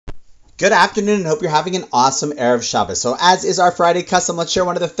Good afternoon and hope you're having an awesome Erev Shabbos. So as is our Friday custom, let's share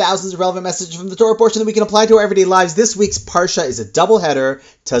one of the thousands of relevant messages from the Torah portion that we can apply to our everyday lives. This week's Parsha is a double header,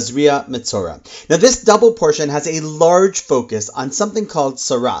 Tazria Metzora. Now this double portion has a large focus on something called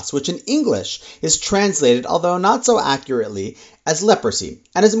saras, which in English is translated, although not so accurately, as leprosy,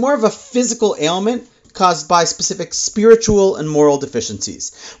 and is more of a physical ailment caused by specific spiritual and moral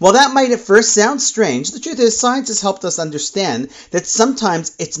deficiencies. While that might at first sound strange, the truth is science has helped us understand that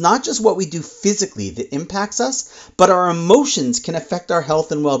sometimes it's not just what we do physically that impacts us, but our emotions can affect our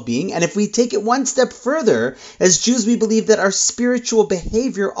health and well-being. And if we take it one step further, as Jews, we believe that our spiritual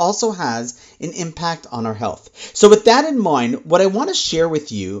behavior also has an impact on our health. So with that in mind, what I want to share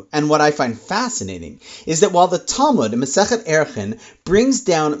with you, and what I find fascinating, is that while the Talmud in Masechet Erchin brings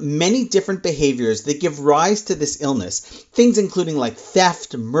down many different behaviors that give rise to this illness, things including like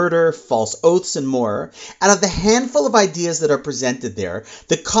theft, murder, false oaths, and more, out of the handful of ideas that are presented there,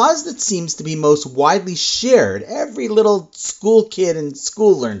 the cause that seems to be most widely shared, every little school kid in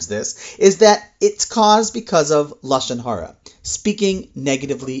school learns this, is that it's caused because of Lashon Hara, speaking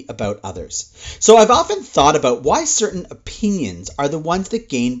negatively about others. So I've often thought about why certain opinions are the ones that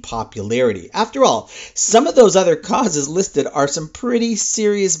gain popularity. After all, some of those other causes listed are some pretty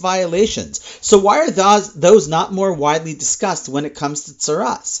serious violations. So why are those not more widely discussed when it comes to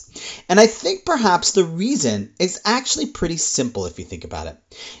tsaras? And I think perhaps the reason is actually pretty simple if you think about it.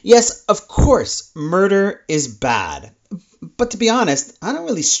 Yes, of course, murder is bad. But to be honest, I don't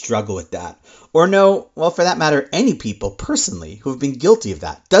really struggle with that. Or know, well, for that matter, any people personally who have been guilty of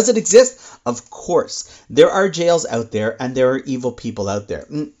that. Does it exist? Of course. There are jails out there and there are evil people out there.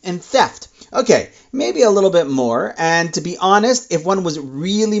 And theft. Okay, maybe a little bit more. And to be honest, if one was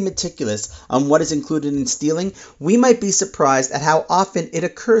really meticulous on what is included in stealing, we might be surprised at how often it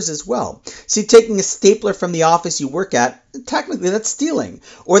occurs as well. See, taking a stapler from the office you work at, technically that's stealing.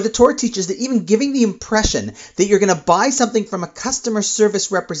 Or the Torah teaches that even giving the impression that you're going to buy something from a customer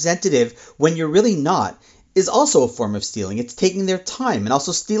service representative when you're really not is also a form of stealing. It's taking their time and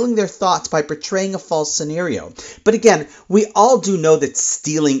also stealing their thoughts by portraying a false scenario. But again, we all do know that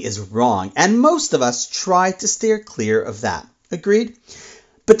stealing is wrong, and most of us try to steer clear of that. Agreed?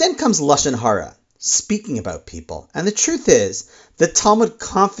 But then comes Lashon Hara, speaking about people. And the truth is, the Talmud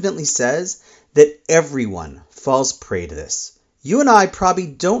confidently says that everyone falls prey to this. You and I probably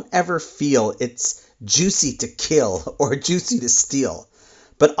don't ever feel it's juicy to kill or juicy to steal.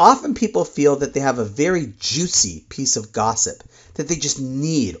 But often people feel that they have a very juicy piece of gossip that they just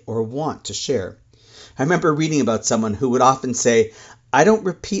need or want to share. I remember reading about someone who would often say, I don't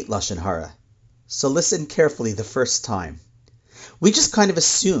repeat Lashon Hara, so listen carefully the first time. We just kind of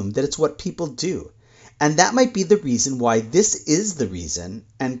assume that it's what people do. And that might be the reason why this is the reason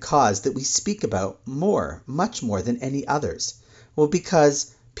and cause that we speak about more, much more than any others. Well,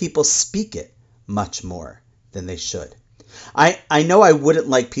 because people speak it much more than they should. I know I wouldn't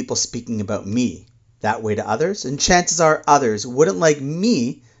like people speaking about me that way to others, and chances are others wouldn't like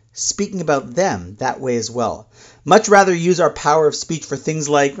me speaking about them that way as well. Much rather use our power of speech for things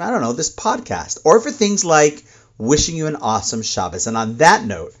like, I don't know, this podcast, or for things like wishing you an awesome Shabbos. And on that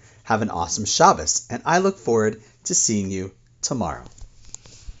note, have an awesome Shabbos, and I look forward to seeing you tomorrow.